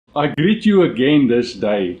I greet you again this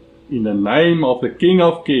day in the name of the King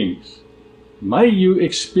of Kings. May you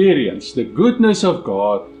experience the goodness of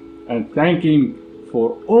God and thank Him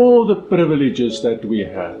for all the privileges that we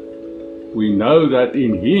have. We know that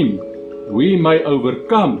in Him we may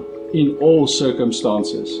overcome in all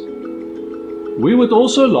circumstances. We would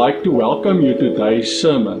also like to welcome you to today's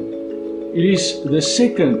sermon. It is the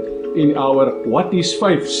second in our What is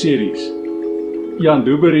Faith series. Jan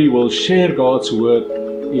Dubery will share God's Word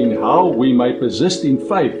in how we may persist in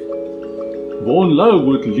faith. Vaughan Lowe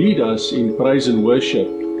would lead us in praise and worship.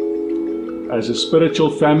 As a spiritual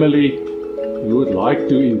family, we would like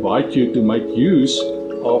to invite you to make use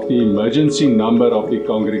of the emergency number of the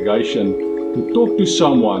congregation to talk to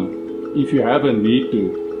someone if you have a need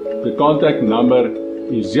to. The contact number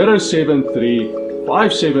is 073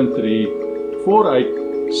 573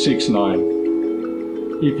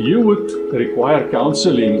 4869. If you would require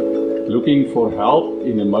counseling, looking for help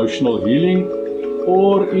in emotional healing,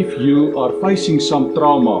 or if you are facing some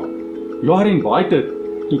trauma, you are invited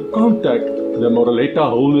to contact the Moreleta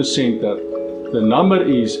Wholeness Center. The number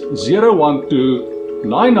is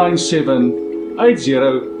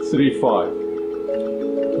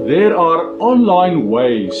 012-997-8035. There are online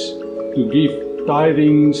ways to give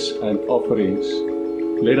tithings and offerings.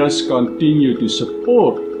 Let us continue to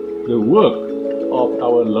support the work of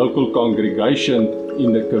our local congregation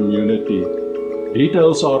in the community.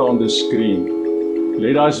 Details are on the screen.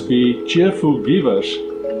 Let us be cheerful givers,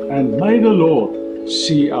 and may the Lord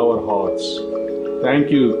see our hearts. Thank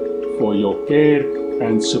you for your care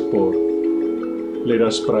and support. Let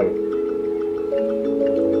us pray.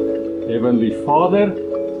 Heavenly Father,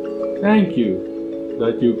 thank you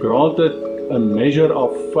that you granted a measure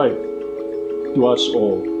of faith to us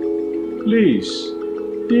all. Please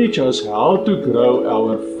teach us how to grow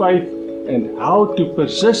our faith and how to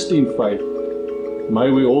persist in faith.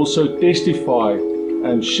 May we also testify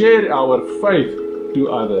and share our faith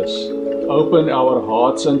to others. Open our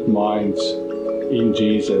hearts and minds in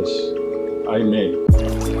Jesus. Amen.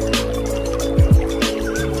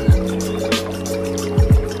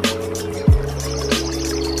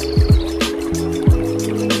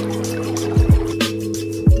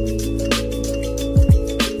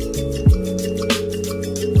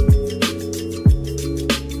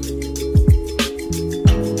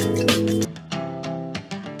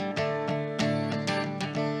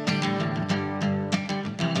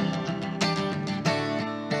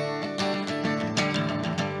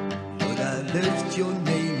 Lift your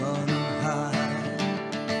name on high.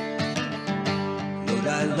 Lord,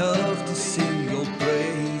 I love to sing your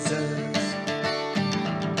praises.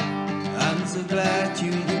 I'm so glad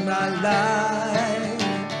you're in my life.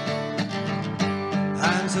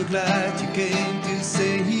 I'm so glad you came to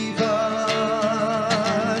save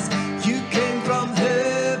us. You came from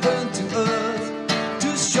heaven to earth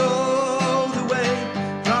to show the way,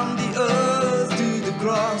 from the earth to the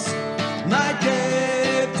cross, my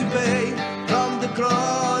debt to pay. From the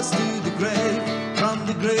cross to the grave, from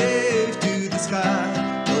the grave to the sky,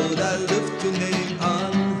 Lord, I lift your name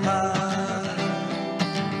on high.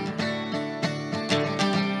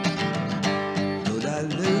 Lord, I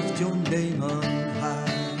lift your name on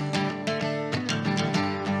high.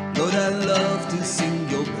 Lord, I love to sing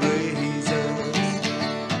your praises.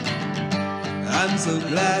 I'm so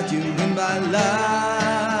glad you're in my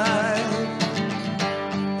life.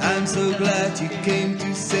 I'm so glad you came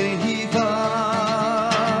to save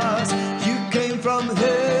us. You came from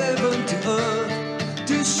heaven to earth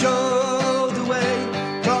to show the way,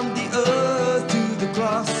 from the earth to the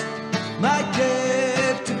cross, my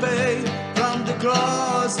debt to pay. From the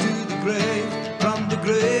cross to the grave, from the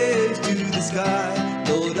grave to the sky,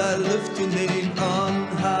 Lord, I lift your name on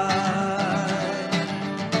high.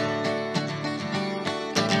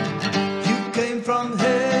 You came from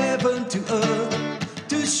heaven to earth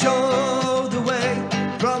to show the way,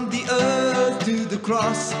 from the earth to the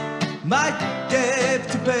cross, my debt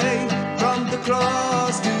to pay. From the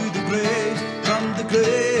cross to the grave, from the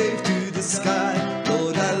grave to the sky,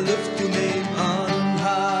 Lord, I lift your name on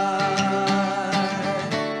high.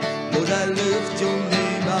 Lord, I lift your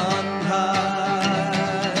name on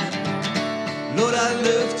high. Lord, I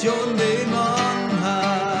lift your name on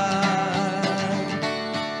high.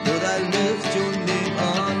 Lord, I lift your name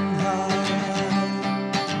on high.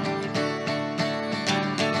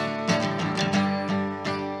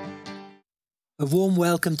 A warm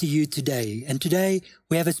welcome to you today. And today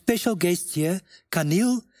we have a special guest here,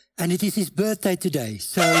 Kanil, and it is his birthday today.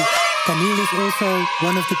 So Kanil is also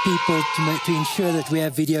one of the people to ensure that we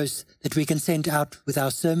have videos that we can send out with our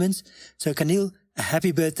sermons. So Kanil, a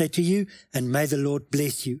happy birthday to you, and may the Lord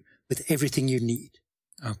bless you with everything you need.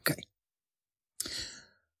 Okay.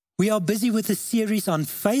 We are busy with a series on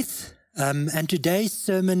faith, and today's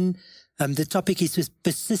sermon, the topic is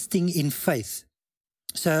persisting in faith.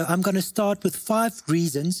 So I'm going to start with 5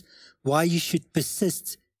 reasons why you should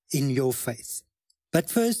persist in your faith. But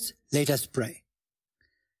first, let us pray.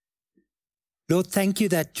 Lord, thank you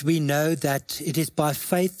that we know that it is by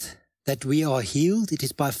faith that we are healed. It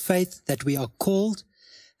is by faith that we are called.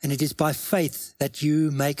 And it is by faith that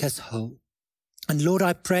you make us whole. And Lord,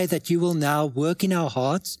 I pray that you will now work in our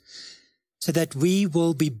hearts so that we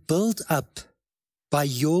will be built up by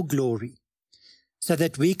your glory, so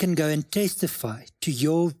that we can go and testify to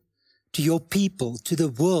your people, to the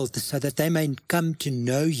world, so that they may come to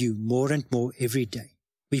know you more and more every day.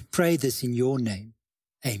 We pray this in your name.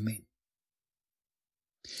 Amen.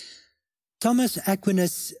 Thomas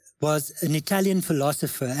Aquinas was an Italian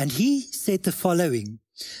philosopher, and he said the following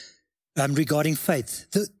regarding faith.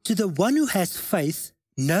 To the one who has faith,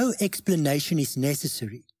 no explanation is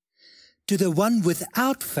necessary. To the one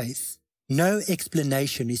without faith, no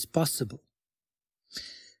explanation is possible.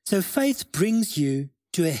 So faith brings you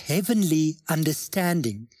to a heavenly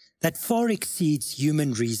understanding that far exceeds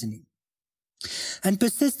human reasoning. And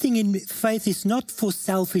persisting in faith is not for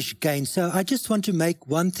selfish gain. So I just want to make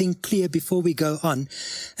one thing clear before we go on,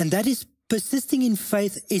 and that is persisting in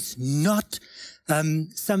faith is not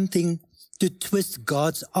something to twist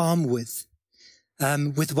God's arm with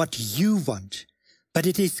what you want, but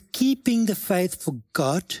it is keeping the faith for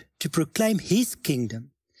God to proclaim his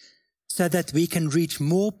kingdom so that we can reach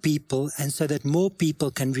more people and so that more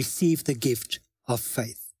people can receive the gift of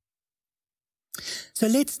faith. So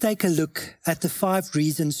let's take a look at the 5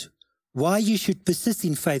 reasons why you should persist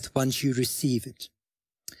in faith once you receive it.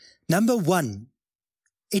 Number 1,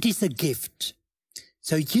 it is a gift.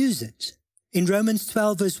 So use it. In Romans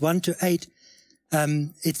 12, verse 1 to 8,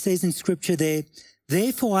 it says in scripture there,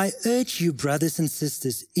 "Therefore I urge you, brothers and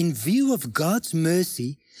sisters, in view of God's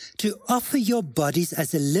mercy, to offer your bodies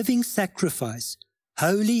as a living sacrifice,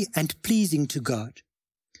 holy and pleasing to God.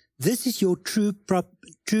 This is your true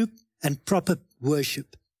and proper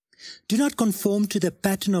worship. Do not conform to the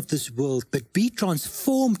pattern of this world, but be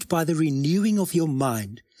transformed by the renewing of your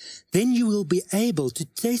mind. Then you will be able to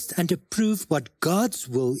test and approve what God's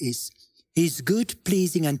will is, his good,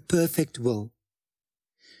 pleasing, and perfect will.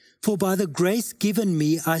 For by the grace given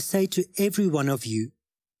me, I say to every one of you,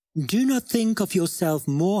 do not think of yourself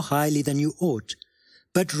more highly than you ought,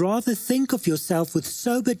 but rather think of yourself with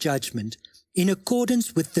sober judgment, in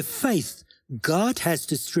accordance with the faith God has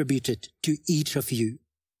distributed to each of you.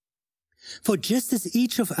 For just as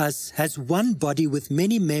each of us has one body with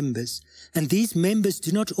many members, and these members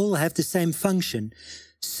do not all have the same function,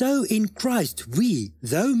 so in Christ we,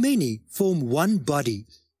 though many, form one body,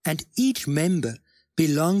 and each member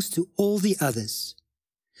belongs to all the others.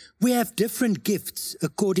 We have different gifts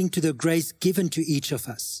according to the grace given to each of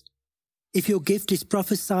us. If your gift is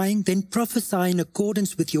prophesying, then prophesy in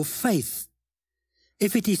accordance with your faith.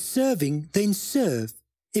 If it is serving, then serve.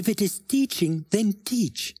 If it is teaching, then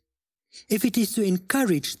teach. If it is to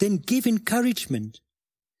encourage, then give encouragement.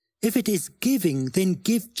 If it is giving, then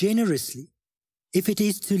give generously. If it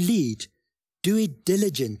is to lead, do it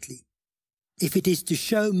diligently. If it is to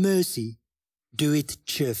show mercy, do it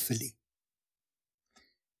cheerfully."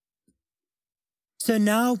 So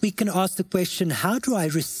now we can ask the question, how do I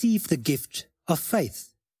receive the gift of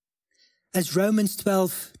faith? As Romans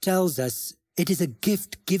 12 tells us, it is a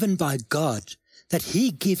gift given by God that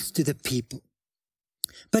he gives to the people.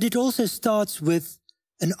 But it also starts with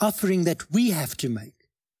an offering that we have to make.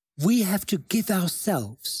 We have to give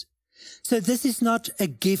ourselves. So this is not a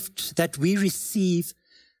gift that we receive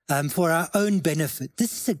for our own benefit.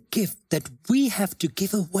 This is a gift that we have to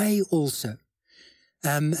give away also.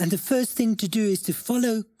 And the first thing to do is to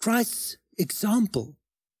follow Christ's example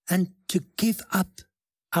and to give up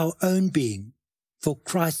our own being for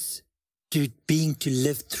Christ's being to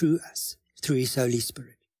live through us, through his Holy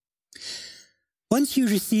Spirit. Once you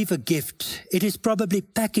receive a gift, it is probably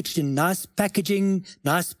packaged in nice packaging,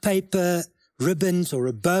 nice paper, ribbons or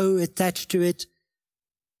a bow attached to it.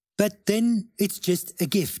 But then it's just a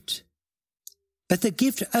gift. But the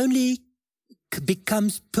gift only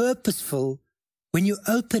becomes purposeful when you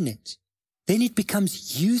open it. Then it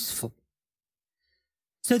becomes useful.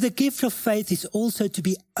 So the gift of faith is also to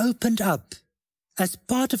be opened up as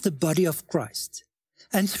part of the body of Christ.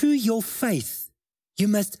 And through your faith, you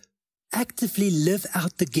must actively live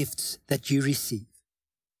out the gifts that you receive.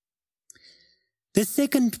 The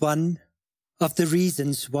second one of the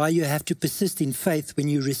reasons why you have to persist in faith when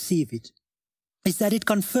you receive it is that it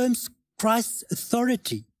confirms Christ's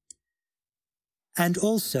authority, and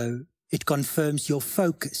also It confirms your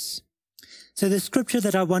focus. So the scripture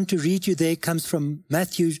that I want to read you there comes from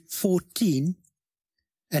Matthew 14,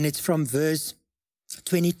 and it's from verse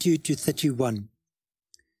 22 to 31.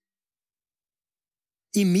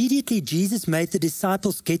 Immediately Jesus made the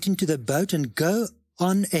disciples get into the boat and go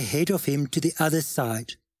on ahead of him to the other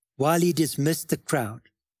side, while he dismissed the crowd.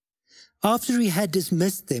 After he had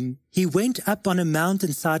dismissed them, he went up on a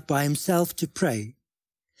mountainside by himself to pray.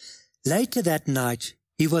 Later that night,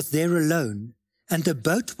 he was there alone, and the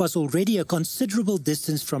boat was already a considerable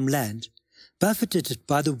distance from land, buffeted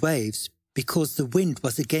by the waves because the wind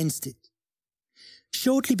was against it.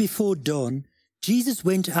 Shortly before dawn, Jesus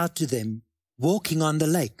went out to them, walking on the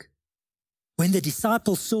lake. When the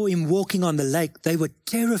disciples saw him walking on the lake, they were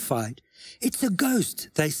terrified. "It's a ghost,"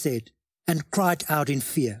 they said, and cried out in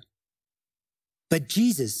fear. But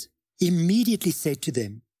Jesus immediately said to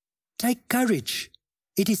them, "Take courage,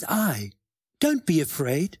 it is I. Don't be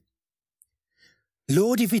afraid."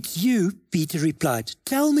 "Lord, if it's you," Peter replied,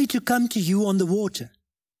 "tell me to come to you on the water."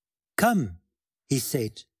 "Come," he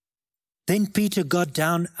said. Then Peter got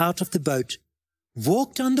down out of the boat,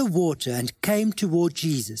 walked on the water, and came toward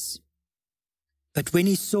Jesus. But when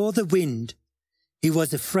he saw the wind, he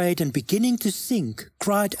was afraid, and beginning to sink,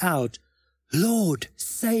 cried out, "Lord,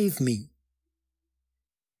 save me."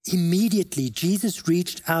 Immediately Jesus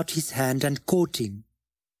reached out his hand and caught him.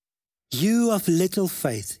 "You of little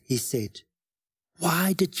faith," he said,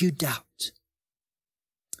 "why did you doubt?"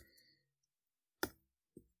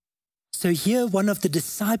 So here one of the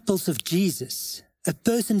disciples of Jesus, a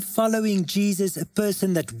person following Jesus, a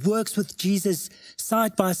person that works with Jesus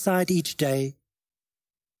side by side each day,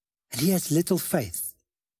 and he has little faith.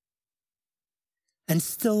 And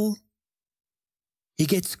still, he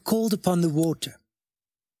gets called upon the water.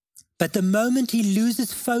 But the moment he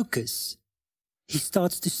loses focus, he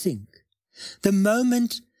starts to sink. The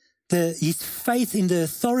moment his faith in the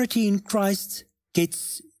authority in Christ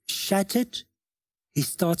gets shattered, he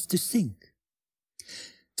starts to sink.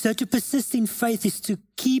 So to persist in faith is to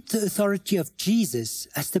keep the authority of Jesus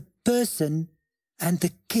as the person and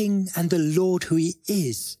the King and the Lord who he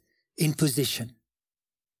is in position.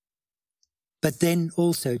 But then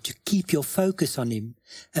also to keep your focus on him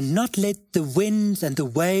and not let the winds and the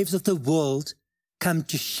waves of the world come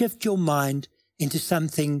to shift your mind into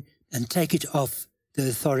something and take it off the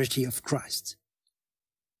authority of Christ.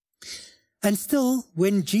 And still,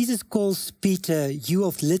 when Jesus calls Peter, "You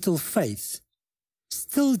of little faith,"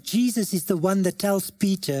 still Jesus is the one that tells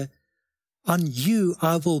Peter, "On you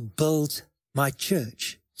I will build my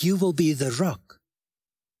church. You will be the rock."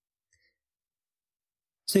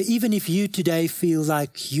 So even if you today feel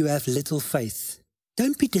like you have little faith,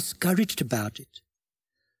 don't be discouraged about it.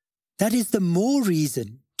 That is the more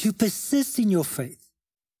reason to persist in your faith,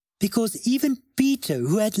 because even Peter,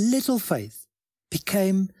 who had little faith,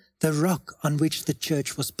 became the rock on which the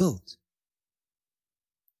church was built.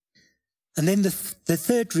 And then the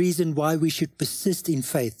third reason why we should persist in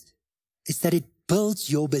faith is that it builds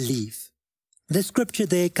your belief. The scripture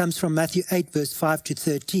there comes from Matthew 8, verse 5 to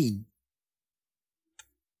 13.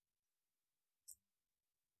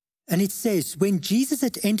 And it says, "When Jesus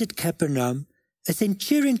had entered Capernaum, a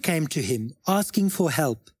centurion came to him, asking for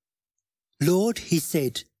help. 'Lord,' he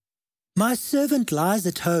said, 'my servant lies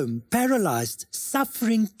at home, paralyzed,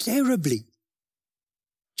 suffering terribly.'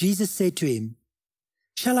 Jesus said to him,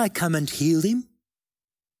 'Shall I come and heal him?'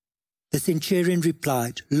 The centurion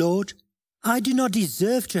replied, 'Lord, I do not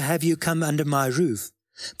deserve to have you come under my roof,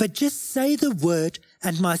 but just say the word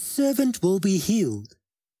and my servant will be healed.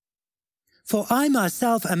 For I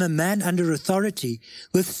myself am a man under authority,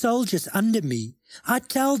 with soldiers under me. I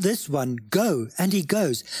tell this one, go, and he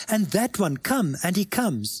goes, and that one, come, and he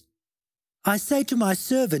comes. I say to my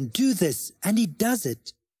servant, do this, and he does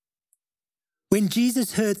it.' When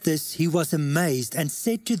Jesus heard this, he was amazed and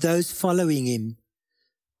said to those following him,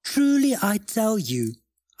 'Truly I tell you,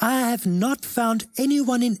 I have not found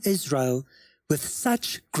anyone in Israel with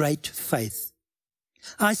such great faith.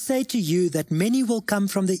 I say to you that many will come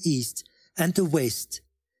from the east and the west,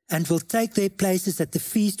 and will take their places at the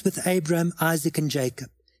feast with Abraham, Isaac, and Jacob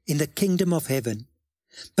in the kingdom of heaven.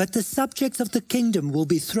 But the subjects of the kingdom will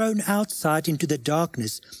be thrown outside into the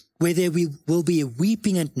darkness, where there will be a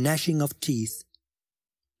weeping and gnashing of teeth.'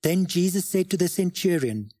 Then Jesus said to the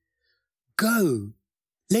centurion, 'Go,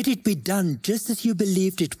 let it be done just as you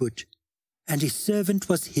believed it would.' And his servant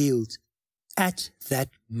was healed at that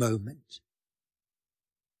moment."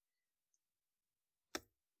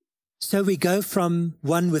 So we go from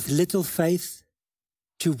one with little faith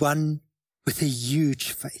to one with a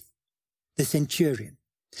huge faith, the centurion.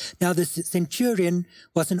 Now, the centurion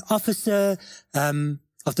was an officer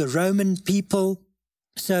of the Roman people.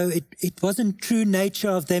 So it wasn't true nature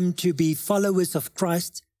of them to be followers of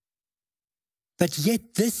Christ. But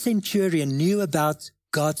yet this centurion knew about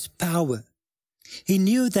God's power. He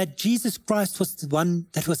knew that Jesus Christ was the one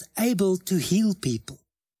that was able to heal people.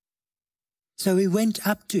 So he went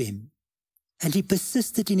up to him and he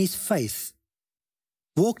persisted in his faith,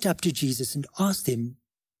 walked up to Jesus and asked him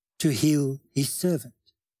to heal his servant.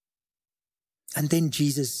 And then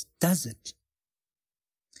Jesus does it.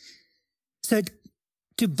 So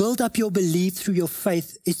to build up your belief through your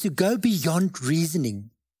faith is to go beyond reasoning.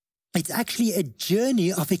 It's actually a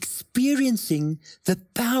journey of experiencing the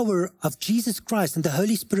power of Jesus Christ and the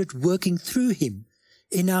Holy Spirit working through him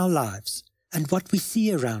in our lives and what we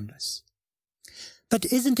see around us. But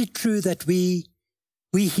isn't it true that we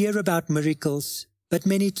hear about miracles, but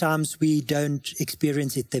many times we don't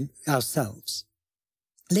experience it ourselves?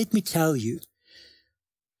 Let me tell you,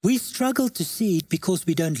 we struggle to see it because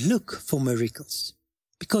we don't look for miracles.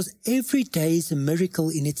 Because every day is a miracle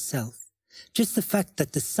in itself. Just the fact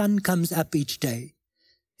that the sun comes up each day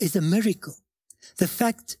is a miracle. The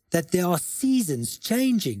fact that there are seasons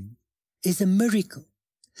changing is a miracle.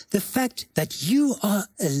 The fact that you are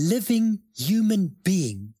a living human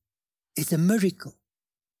being is a miracle.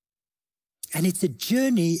 And it's a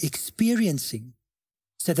journey experiencing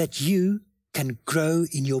so that you can grow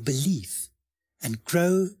in your belief and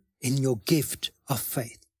grow in your gift of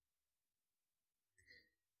faith.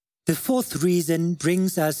 The fourth reason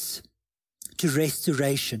brings us to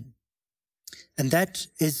restoration. And that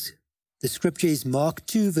is, the scripture is Mark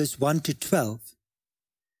 2 verse 1 to 12.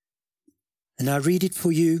 And I read it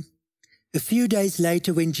for you. A few days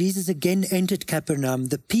later, when Jesus again entered Capernaum,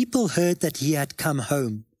 the people heard that he had come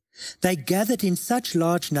home. They gathered in such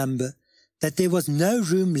large number that there was no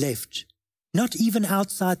room left, not even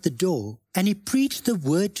outside the door, and he preached the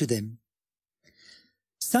word to them.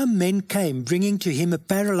 Some men came, bringing to him a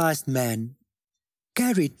paralyzed man,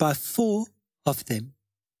 carried by 4 of them.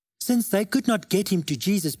 Since they could not get him to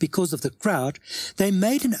Jesus because of the crowd, they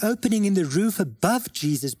made an opening in the roof above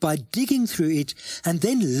Jesus by digging through it and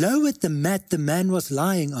then lowered the mat the man was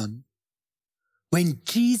lying on. When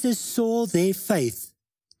Jesus saw their faith,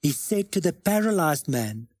 he said to the paralyzed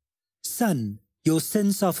man, "Son, your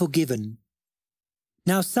sins are forgiven."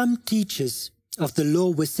 Now some teachers of the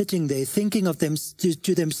law were sitting there thinking of them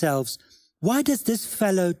to themselves, "Why does this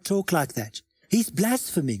fellow talk like that? He's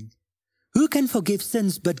blaspheming. Who can forgive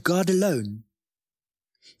sins but God alone?"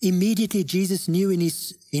 Immediately Jesus knew in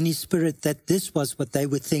his spirit that this was what they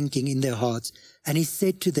were thinking in their hearts, and he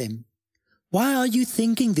said to them, "Why are you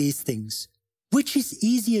thinking these things? Which is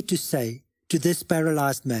easier to say to this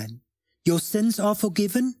paralyzed man, 'Your sins are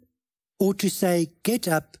forgiven,' or to say, 'Get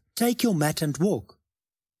up, take your mat and walk'?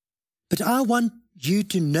 But I want you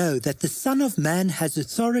to know that the Son of Man has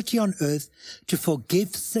authority on earth to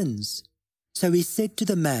forgive sins." So he said to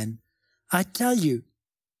the man, "I tell you,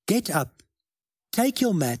 get up, take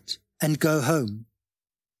your mat, and go home."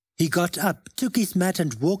 He got up, took his mat,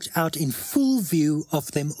 and walked out in full view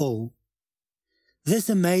of them all. This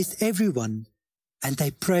amazed everyone, and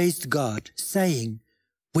they praised God, saying,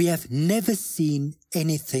 "We have never seen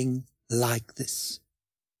anything like this."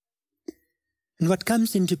 And what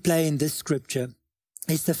comes into play in this scripture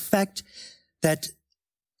is the fact that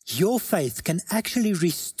your faith can actually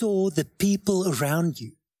restore the people around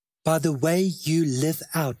you by the way you live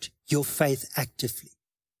out your faith actively.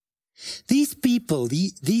 These people,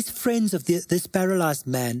 these friends of this paralyzed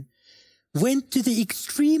man, went to the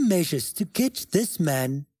extreme measures to get this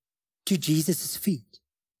man to Jesus' feet.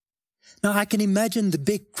 Now I can imagine the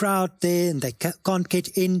big crowd there and they can't get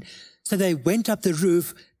in, so they went up the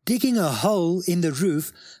roof, digging a hole in the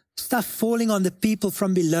roof, stuff falling on the people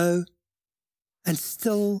from below, and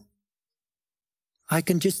still I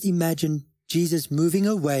can just imagine Jesus moving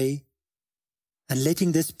away and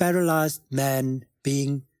letting this paralyzed man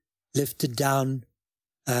being lifted down,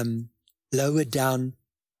 lowered down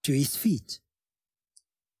to his feet.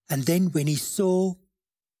 And then when he saw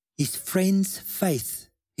his friend's faith,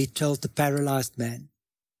 he told the paralyzed man,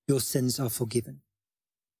 "Your sins are forgiven."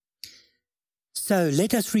 So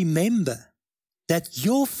let us remember that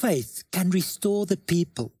your faith can restore the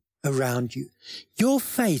people around you. Your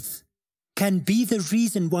faith can be the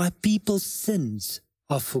reason why people's sins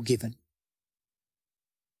are forgiven.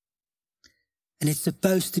 And it's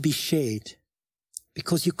supposed to be shared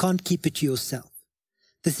because you can't keep it to yourself.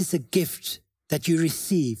 This is a gift that you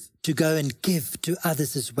receive to go and give to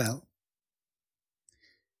others as well.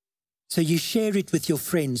 So you share it with your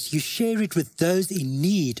friends. You share it with those in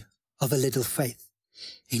need of a little faith,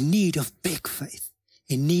 in need of big faith,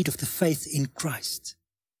 in need of the faith in Christ.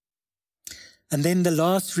 And then the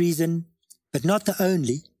last reason, but not the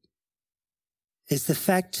only, is the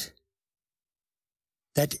fact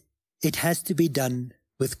that it has to be done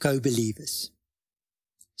with co-believers.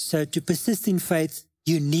 So to persist in faith,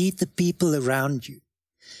 you need the people around you.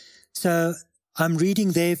 So I'm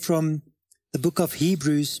reading there from the book of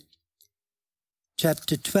Hebrews,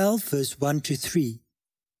 chapter 12, verse 1 to 3.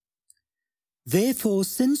 Therefore,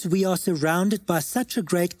 since we are surrounded by such a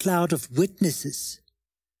great cloud of witnesses,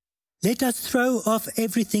 let us throw off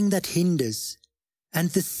everything that hinders and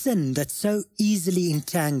the sin that so easily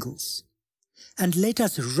entangles, and let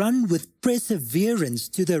us run with perseverance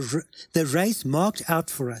to the race marked out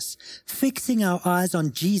for us, fixing our eyes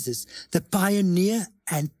on Jesus, the pioneer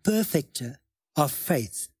and perfecter of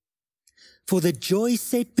faith. For the joy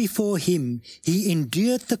set before him, he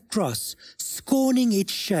endured the cross, scorning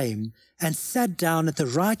its shame, and sat down at the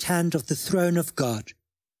right hand of the throne of God.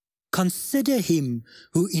 Consider him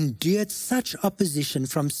who endured such opposition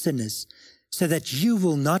from sinners, so that you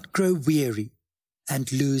will not grow weary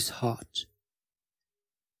and lose heart.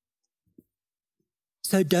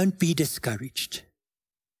 So don't be discouraged.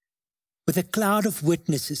 With a cloud of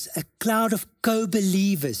witnesses, a cloud of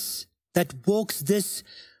co-believers that walks this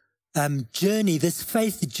journey, this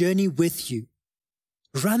faith journey with you,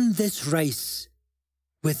 run this race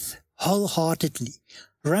with wholeheartedly.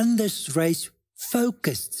 Run this race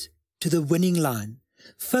focused to the winning line.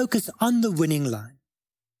 Focus on the winning line.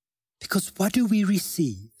 Because what do we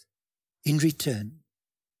receive in return?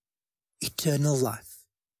 Eternal life.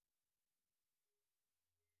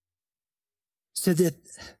 So that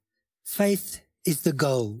faith is the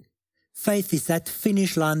goal. Faith is that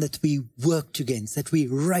finish line that we work against, that we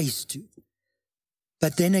race to.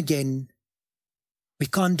 But then again, we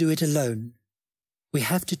can't do it alone. We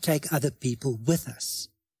have to take other people with us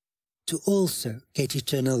to also get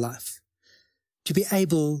eternal life, to be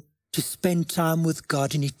able to spend time with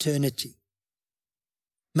God in eternity.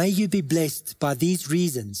 May you be blessed by these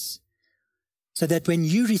reasons, so that when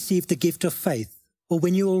you receive the gift of faith, or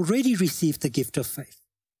when you already received the gift of faith,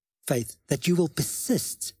 that you will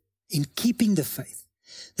persist in keeping the faith,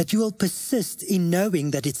 that you will persist in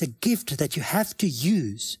knowing that it's a gift that you have to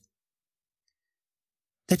use,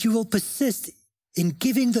 that you will persist in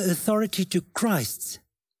giving the authority to Christ,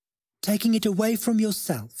 taking it away from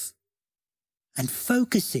yourself, and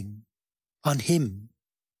focusing on him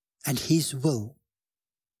and his will.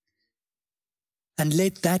 And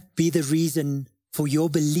let that be the reason for your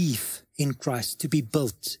belief in Christ to be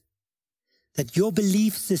built, that your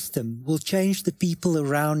belief system will change the people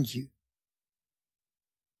around you.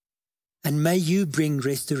 And may you bring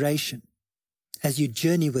restoration as you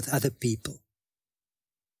journey with other people.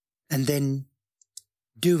 And then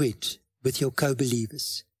do it with your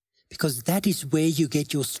co-believers, because that is where you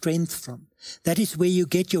get your strength from. That is where you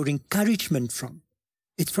get your encouragement from.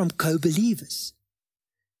 It's from co-believers.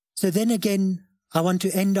 So then again, I want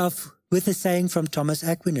to end off with a saying from Thomas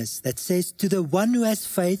Aquinas that says, to the one who has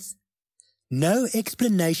faith, no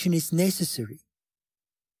explanation is necessary,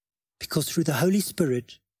 because through the Holy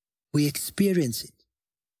Spirit, we experience it.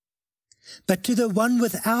 But to the one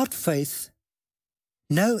without faith,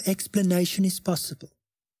 no explanation is possible.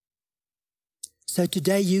 So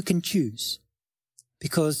today you can choose,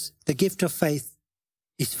 because the gift of faith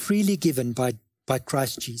is freely given by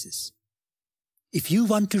Christ Jesus. If you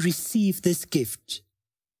want to receive this gift,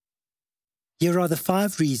 here are the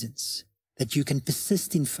 5 reasons that you can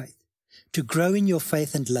persist in faith, to grow in your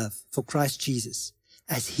faith and love for Christ Jesus,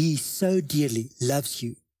 as he so dearly loves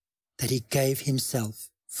you that he gave himself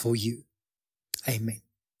for you. Amen.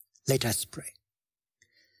 Let us pray.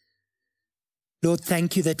 Lord,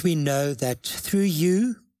 thank you that we know that through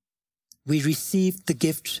you we received the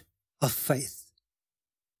gift of faith.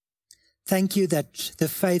 Thank you that the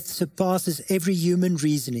faith surpasses every human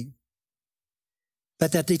reasoning,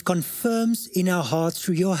 but that it confirms in our hearts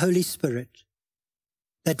through your Holy Spirit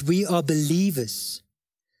that we are believers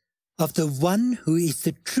of the one who is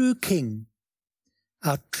the true King,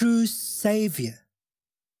 our true Savior,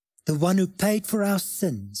 the one who paid for our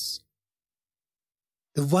sins,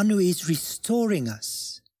 the one who is restoring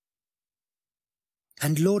us.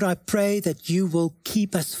 And Lord, I pray that you will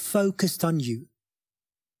keep us focused on you,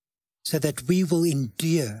 so that we will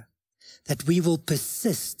endure, that we will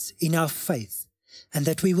persist in our faith, and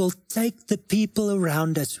that we will take the people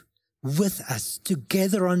around us with us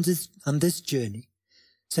together on this journey,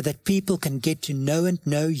 so that people can get to know and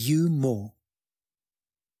know you more.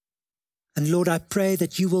 And Lord, I pray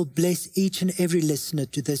that you will bless each and every listener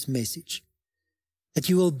to this message, that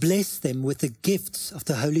you will bless them with the gifts of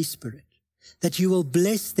the Holy Spirit, that you will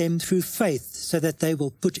bless them through faith, so that they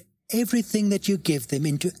will put everything that you give them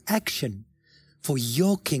into action for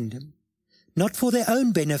your kingdom, not for their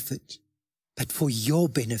own benefit, but for your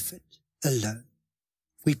benefit alone.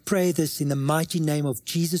 We pray this in the mighty name of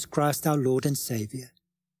Jesus Christ, our Lord and Savior.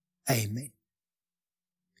 Amen.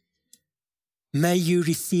 May you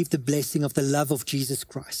receive the blessing of the love of Jesus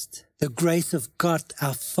Christ, the grace of God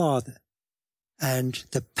our Father, and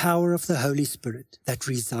the power of the Holy Spirit that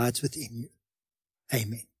resides within you.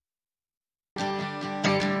 Amen.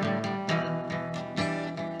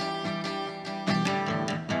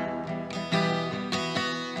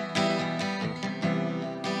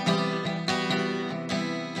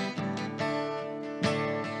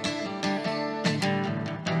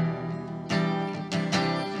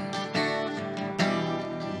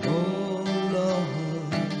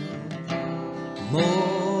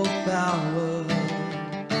 More power,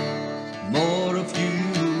 more of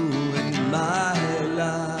you in my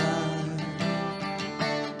life.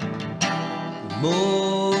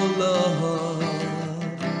 More love,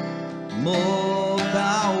 more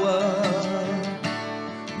power,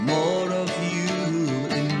 more of you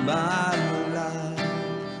in my life.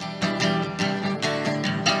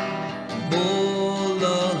 More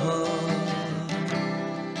love,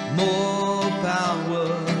 more power,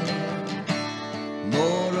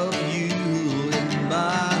 more of you in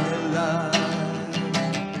my life.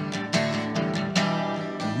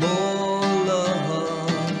 More love,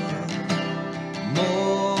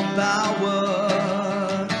 more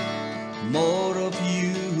power, more of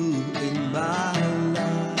you in my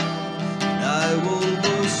life. And I will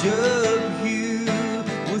worship you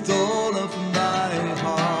with all of my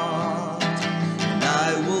heart. And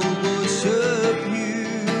I will worship you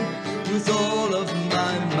with all of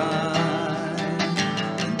my mind.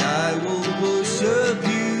 I will worship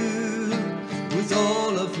you with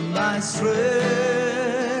all of my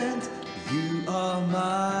strength. You are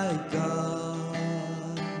my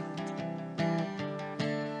God.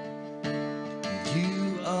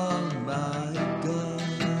 You are my God.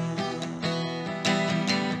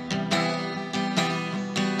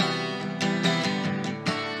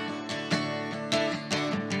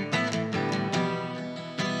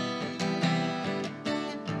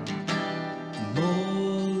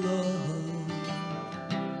 More love,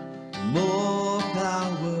 more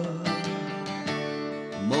power,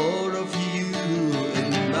 more of you in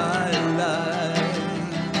my life.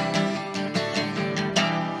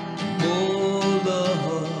 More love,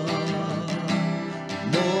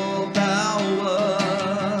 more power,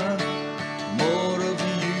 more of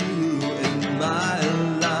you in my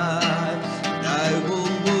life. And I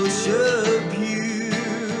will worship you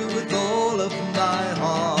with all of my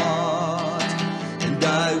heart. And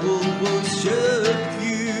I will worship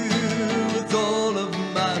you with all of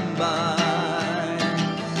my mind.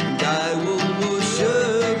 And I will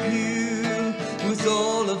worship you with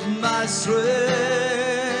all of my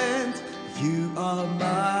strength. You are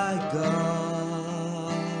my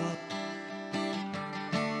God.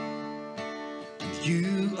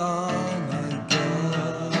 You are my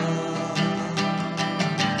God.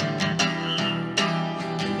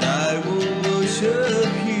 And I will worship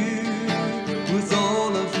you with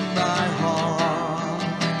all of my heart.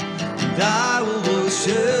 And I will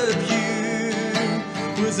worship you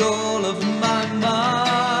with all of my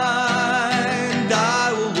mind.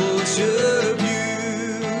 I will worship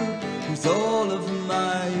you with all of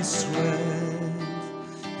my strength.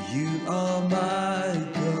 You are my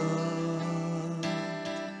God.